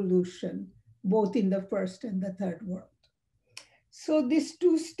of revolution, both in the first and the third world. So this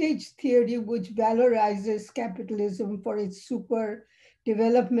two-stage theory, which valorizes capitalism for its super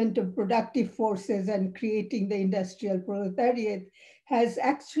development of productive forces and creating the industrial proletariat, has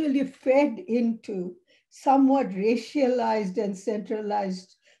actually fed into somewhat racialized and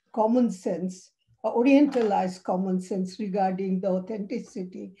centralized common sense, orientalized common sense regarding the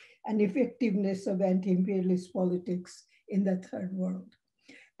authenticity and effectiveness of anti-imperialist politics in the third world.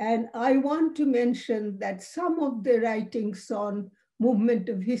 And I want to mention that some of the writings on movement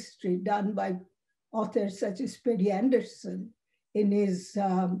of history done by authors such as Perry Anderson in his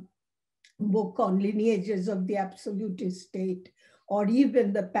book on lineages of the absolutist state, or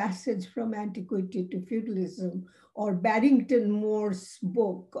even the passage from antiquity to feudalism, or Barrington Moore's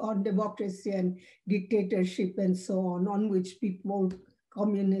book on democracy and dictatorship and so on which people,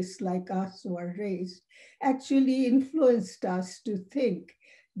 communists like us, were raised, actually influenced us to think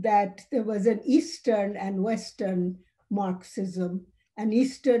that there was an Eastern and Western Marxism, an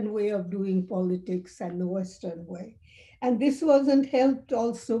Eastern way of doing politics and the Western way. And this wasn't helped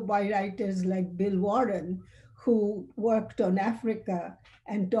also by writers like Bill Warren, who worked on Africa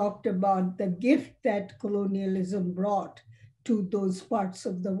and talked about the gift that colonialism brought to those parts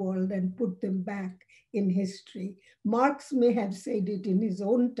of the world and put them back in history. Marx may have said it in his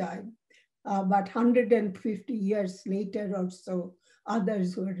own time, but 150 years later or so,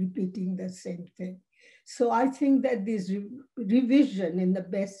 others were repeating the same thing. So I think that this revision, in the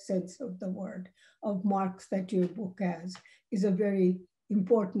best sense of the word, of Marx that your book has is a very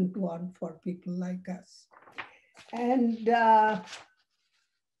important one for people like us. And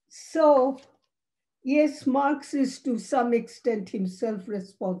so, yes, Marx is to some extent himself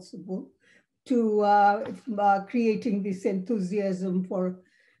responsible to creating this enthusiasm for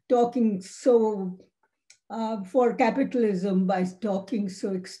talking so, for capitalism by talking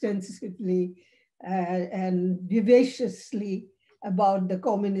so extensively and vivaciously about the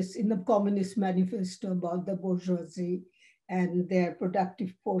communists, in the Communist Manifesto, about the bourgeoisie and their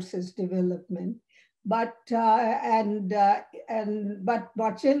productive forces development. But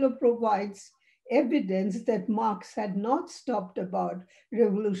Marcello provides evidence that Marx had not stopped about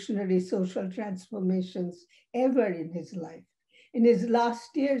revolutionary social transformations ever in his life. In his last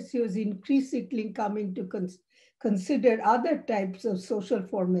years, he was increasingly coming to consider other types of social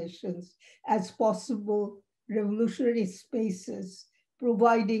formations as possible revolutionary spaces,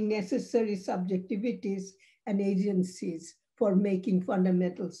 providing necessary subjectivities and agencies for making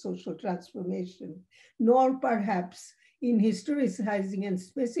fundamental social transformation, nor perhaps in historicizing and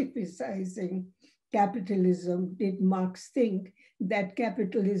specificizing capitalism did Marx think that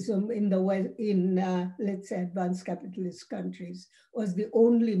capitalism in the West, let's say advanced capitalist countries, was the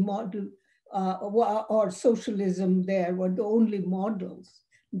only model, or socialism there were the only models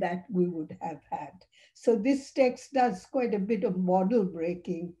that we would have had. So this text does quite a bit of model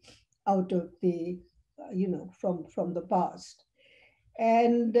breaking out of the, from the past.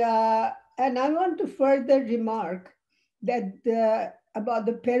 And I want to further remark that about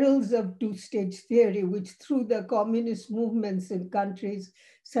the perils of two-stage theory, which threw the communist movements in countries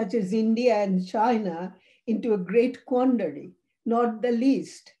such as India and China into a great quandary, not the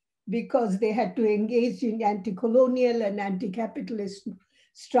least because they had to engage in anti-colonial and anti-capitalist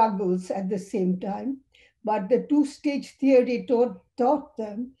struggles at the same time. But the two-stage theory taught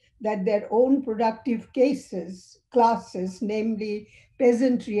them that their own productive classes, namely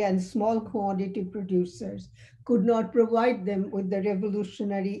peasantry and small commodity producers, could not provide them with the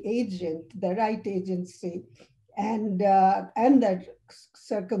revolutionary agent, the right agency, and the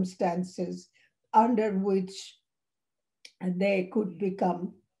circumstances under which they could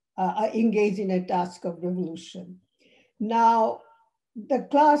become engaged in a task of revolution. Now, the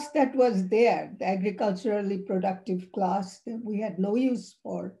class that was there, the agriculturally productive class that we had no use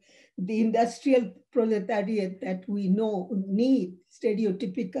for, the industrial proletariat that we need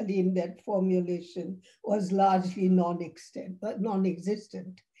stereotypically in that formulation, was largely non-existent.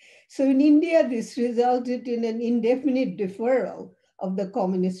 So in India, this resulted in an indefinite deferral of the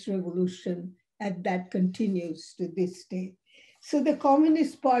communist revolution, and that continues to this day. So the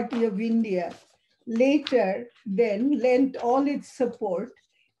Communist Party of India later then lent all its support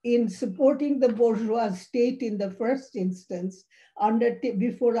in supporting the bourgeois state in the first instance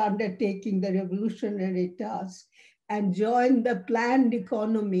before undertaking the revolutionary task, and joined the planned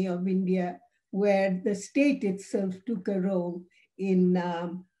economy of India, where the state itself took a role in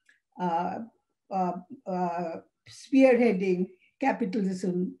spearheading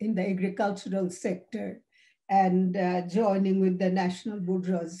capitalism in the agricultural sector and joining with the national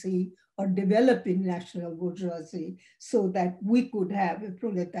bourgeoisie or developing national bourgeoisie so that we could have a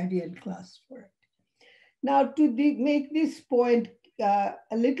proletarian class for it. Now, to make this point a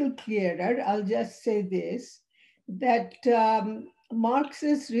little clearer, I'll just say this, that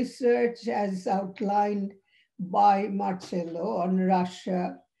Marx's research as outlined by Marcello on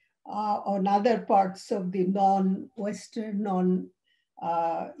Russia, on other parts of the non-Western,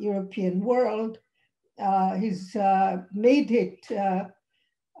 non-European world, he's made it,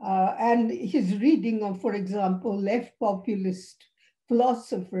 and his reading of, for example, left populist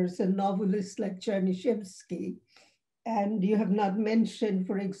philosophers and novelists like Chernyshevsky, and you have not mentioned,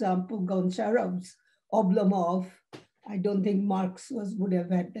 for example, Goncharov's Oblomov. I don't think Marx would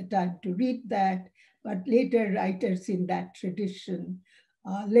have had the time to read that, but later writers in that tradition,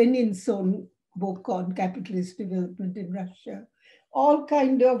 Lenin's own book on capitalist development in Russia, all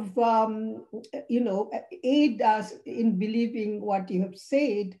kind of, aid us in believing what you have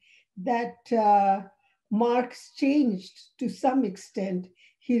said, that Marx changed to some extent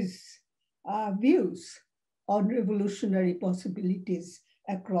his views on revolutionary possibilities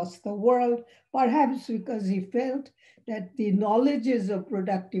across the world, perhaps because he felt that the knowledges of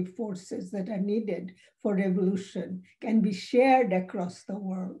productive forces that are needed for revolution can be shared across the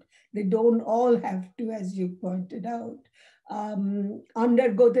world. They don't all have to, as you pointed out,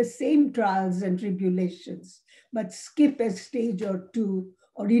 undergo the same trials and tribulations, but skip a stage or two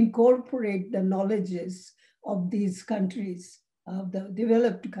or incorporate the knowledges of these countries, of the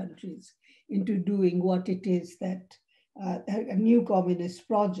developed countries, into doing what it is that a new communist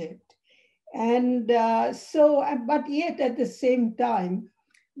project. And but yet at the same time,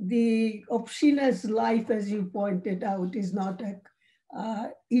 the Obshchina's life, as you pointed out, is not an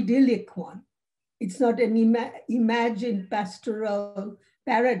idyllic one. It's not an imagined pastoral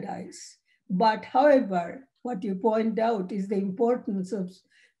paradise. But however, what you point out is the importance of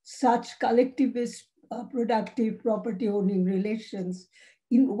such collectivist productive property owning relations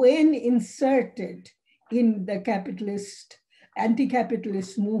when inserted in the capitalist,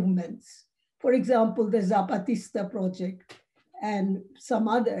 anti-capitalist movements. For example, the Zapatista project and some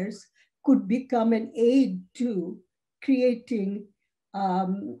others could become an aid to creating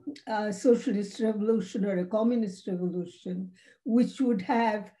a socialist revolution or a communist revolution, which would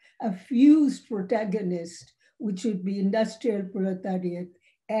have a fused protagonist, which would be industrial proletariat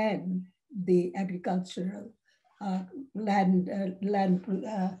and the agricultural land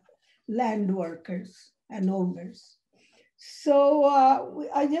workers and owners. So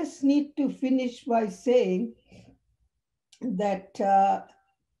I just need to finish by saying that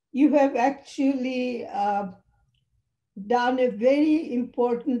you have actually done a very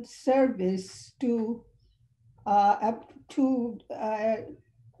important service to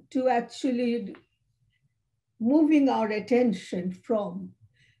actually moving our attention from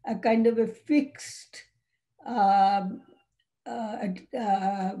a kind of a fixed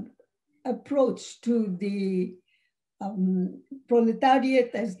approach to the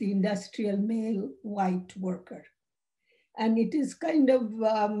proletariat as the industrial male white worker. And it is kind of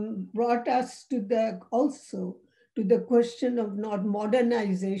brought us to also to the question of not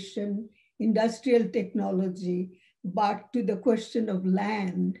modernization, industrial technology, but to the question of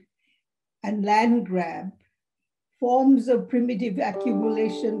land and land grab, forms of primitive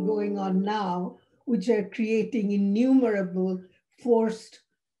accumulation going on now, which are creating innumerable forced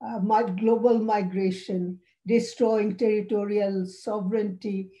global migration, destroying territorial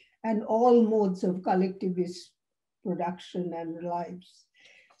sovereignty and all modes of collectivist production and lives.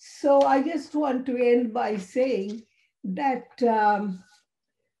 So I just want to end by saying that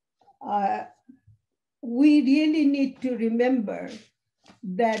we really need to remember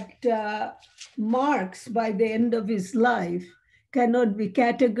that Marx, by the end of his life, cannot be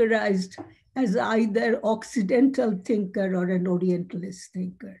categorized as either Occidental thinker or an Orientalist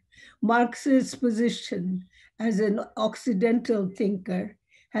thinker. Marx's position as an Occidental thinker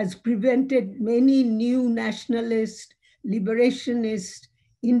has prevented many new nationalist, liberationist,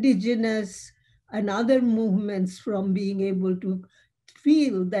 indigenous, and other movements from being able to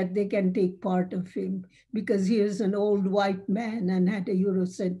feel that they can take part of him because he is an old white man and had a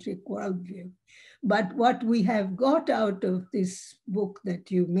Eurocentric worldview. But what we have got out of this book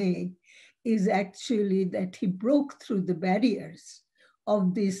that you made is actually that he broke through the barriers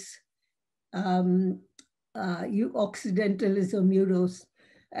of this Occidentalism,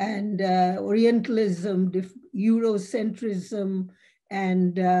 and Orientalism, Eurocentrism,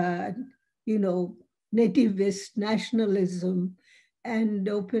 and nativist nationalism, and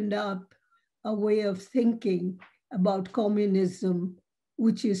opened up a way of thinking about communism,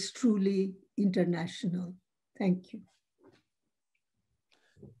 which is truly international. Thank you.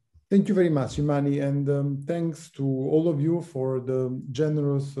 Thank you very much, Imani, and thanks to all of you for the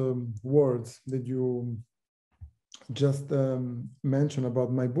generous words that you just mention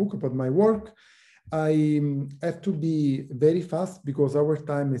about my book, about my work. I have to be very fast because our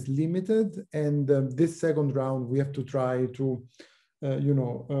time is limited, and this second round we have to try to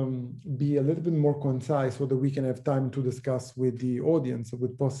be a little bit more concise so that we can have time to discuss with the audience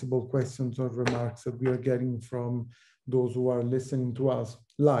with possible questions or remarks that we are getting from those who are listening to us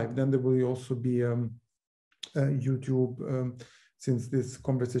live. Then there will also be YouTube, since this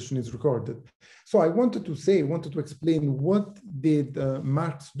conversation is recorded. So I wanted to explain what did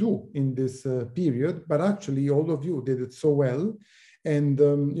Marx do in this period, but actually all of you did it so well. And,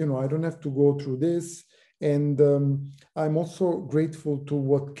 I don't have to go through this. And I'm also grateful to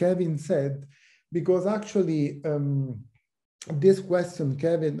what Kevin said, because actually this question,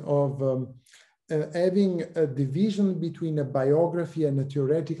 Kevin, of having a division between a biography and a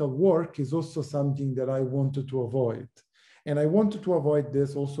theoretical work is also something that I wanted to avoid. And I wanted to avoid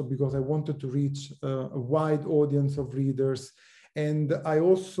this also because I wanted to reach a wide audience of readers. And I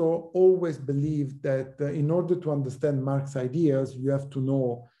also always believed that in order to understand Marx's ideas, you have to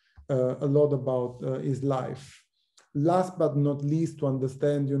know a lot about his life. Last but not least, to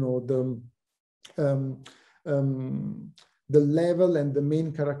understand, the level and the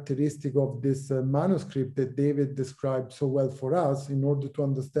main characteristic of this manuscript that David described so well for us, in order to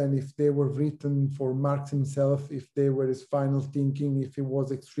understand if they were written for Marx himself, if they were his final thinking, if he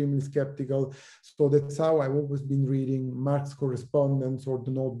was extremely skeptical. So that's how I've always been reading Marx correspondence or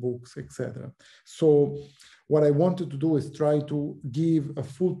the notebooks, etc. So what I wanted to do is try to give a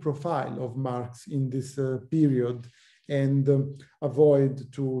full profile of Marx in this period and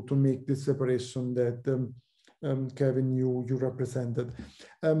avoid to make this separation that Kevin, you represented.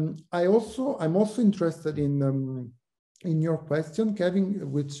 I'm also interested in your question, Kevin,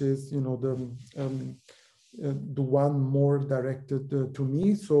 which is the one more directed to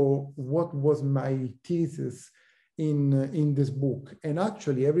me. So, what was my thesis in this book? And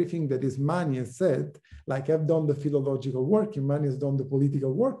actually, everything that Ismani has said, like I've done the philological work, Imani has done the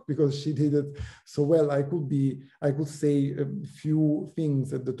political work because she did it so well. I could say a few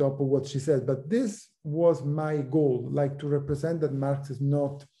things at the top of what she said, but this was my goal, like to represent that Marx is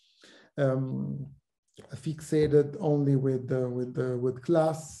not fixated only with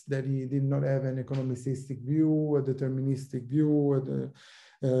class, that he did not have an economicistic view, a deterministic view,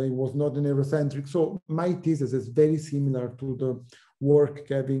 it was not an Eurocentric. So my thesis is very similar to the work,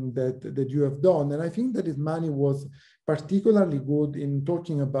 Kevin, that you have done. And I think that Ismani was particularly good in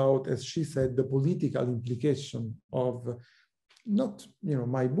talking about, as she said, the political implication of not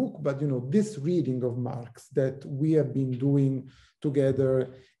my book, but this reading of Marx that we have been doing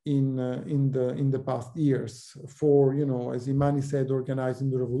together in the past years for, as Imani said, organizing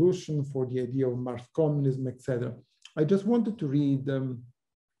the revolution, for the idea of Marx communism, etc. I just wanted to read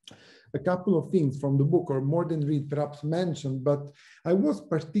a couple of things from the book, or more than read, perhaps mention, but I was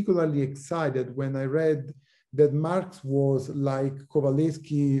particularly excited when I read that Marx was, like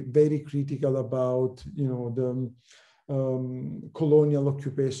Kowalewski, very critical about, the colonial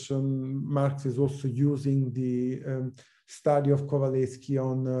occupation. Marx is also using the study of Kowalewski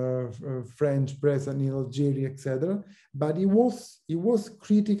on French presence in Algeria, etc. But he was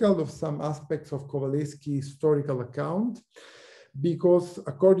critical of some aspects of Kowalewski's historical account, because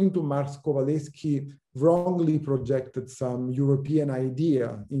according to Marx, Kowalewski wrongly projected some European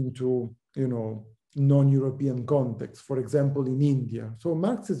idea into, non-European context, for example, in India. So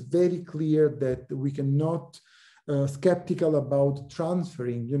Marx is very clear that we cannot skeptical about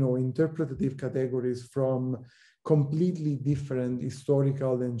transferring, interpretative categories from completely different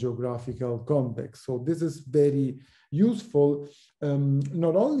historical and geographical contexts. So this is very useful,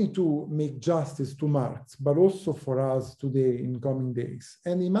 not only to make justice to Marx, but also for us today in coming days.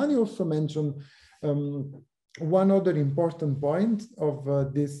 And Imani also mentioned one other important point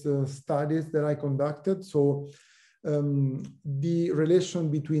of these studies that I conducted. So the relation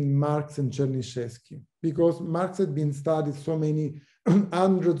between Marx and Chernyshevsky, because Marx had been studied so many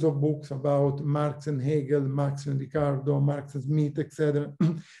hundreds of books about Marx and Hegel, Marx and Ricardo, Marx and Smith, etc.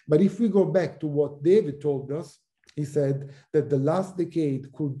 But if we go back to what David told us, he said that the last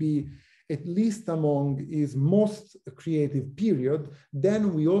decade could be, at least among his most creative period,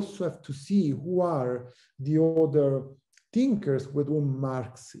 then we also have to see who are the other thinkers with whom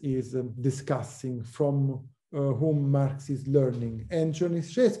Marx is discussing, from whom Marx is learning. And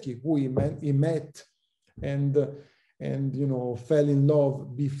Chernyshevsky, who he met and fell in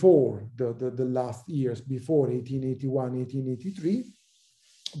love before the last years, before 1881, 1883,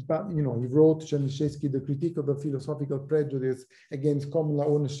 but he wrote Czernyszewski, The Critique of the Philosophical Prejudice Against Common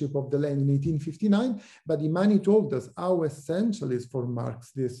Ownership of the Land in 1859. But Imani told us how essential is for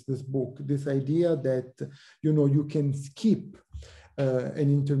Marx this book, this idea that you can skip an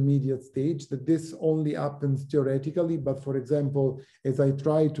intermediate stage, that this only happens theoretically. But for example, as I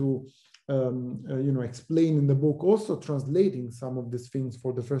try to explain in the book, also translating some of these things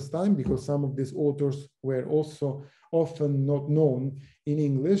for the first time, because some of these authors were also often not known in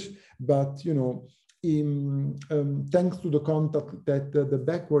English, but thanks to the contact that the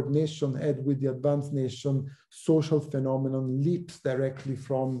backward nation had with the advanced nation, social phenomenon leaps directly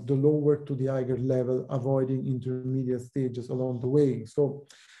from the lower to the higher level, avoiding intermediate stages along the way. So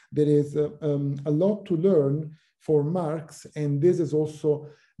there is a lot to learn for Marx, and this is also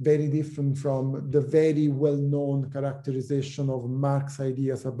very different from the very well-known characterization of Marx's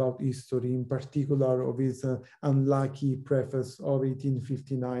ideas about history, in particular of his unlucky preface of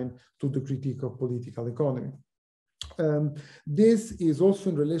 1859 to the Critique of Political Economy. This is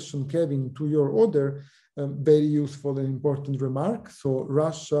also in relation, Kevin, to your other very useful and important remark. So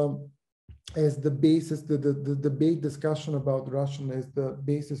Russia as the basis, the debate discussion about Russia as the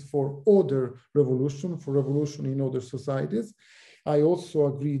basis for other revolution, for revolution in other societies. I also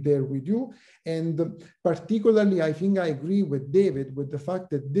agree there with you. And particularly, I think I agree with David with the fact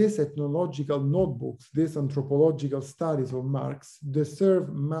that these ethnological notebooks, these anthropological studies of Marx deserve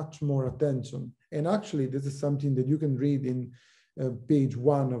much more attention. And actually, this is something that you can read in page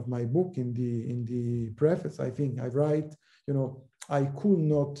 1 of my book in the preface. I think I write, I could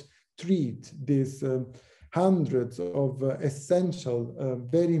not treat these hundreds of essential,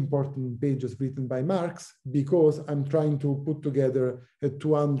 very important pages written by Marx, because I'm trying to put together a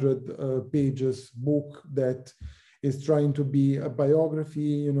 200 pages book that is trying to be a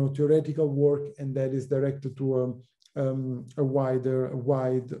biography, theoretical work, and that is directed to a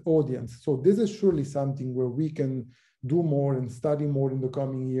wide audience. So this is surely something where we can do more and study more in the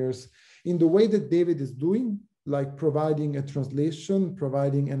coming years in the way that David is doing, like providing a translation,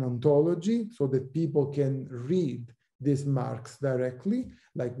 providing an anthology so that people can read this Marx directly,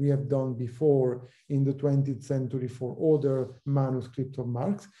 like we have done before in the 20th century for other manuscripts of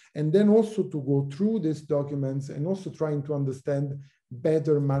Marx, and then also to go through these documents and also trying to understand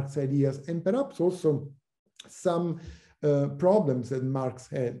better Marx ideas and perhaps also some problems that Marx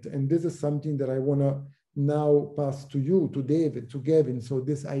had. And this is something that I want to now pass to you, to David, to Gavin. So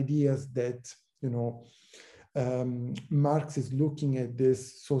these ideas that, Marx is looking at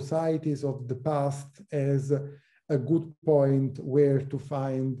these societies of the past as a good point where to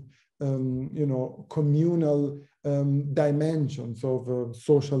find, communal dimensions of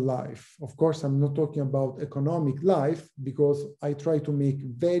social life. Of course, I'm not talking about economic life, because I try to make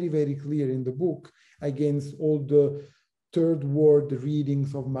very, very clear in the book against all the third world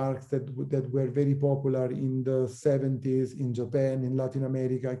readings of Marx that were very popular in the 70s in Japan, in Latin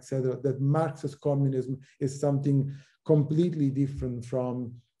America, etc., that Marxist communism is something completely different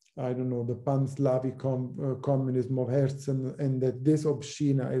from, I don't know, the pan-Slavic communism of Herzen, and that this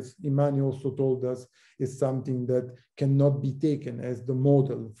obshchina, as Imani also told us, is something that cannot be taken as the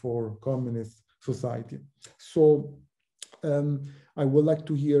model for communist society. So I would like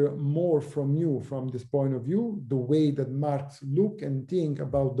to hear more from you from this point of view, the way that Marx look and think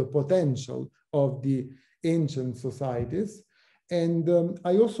about the potential of the ancient societies. And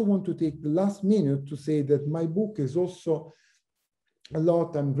I also want to take the last minute to say that my book is also a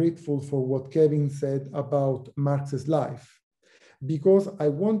lot, I'm grateful for what Kevin said about Marx's life, because I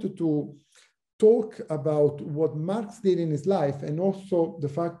wanted to talk about what Marx did in his life, and also the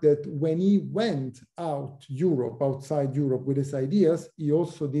fact that when he went outside Europe with his ideas, he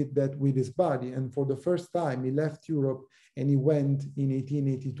also did that with his body. And for the first time, he left Europe and he went in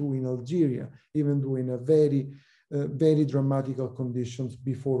 1882 in Algeria, even though in a very dramatical conditions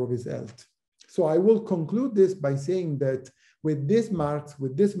before of his health. So I will conclude this by saying that with this Marx,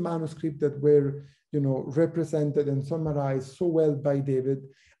 with this manuscript that were represented and summarized so well by David,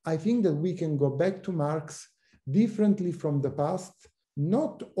 I think that we can go back to Marx differently from the past,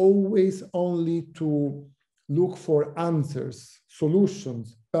 not always only to look for answers,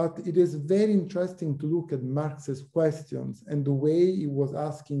 solutions, but it is very interesting to look at Marx's questions and the way he was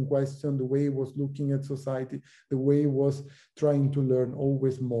asking questions, the way he was looking at society, the way he was trying to learn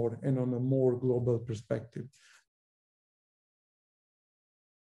always more and on a more global perspective.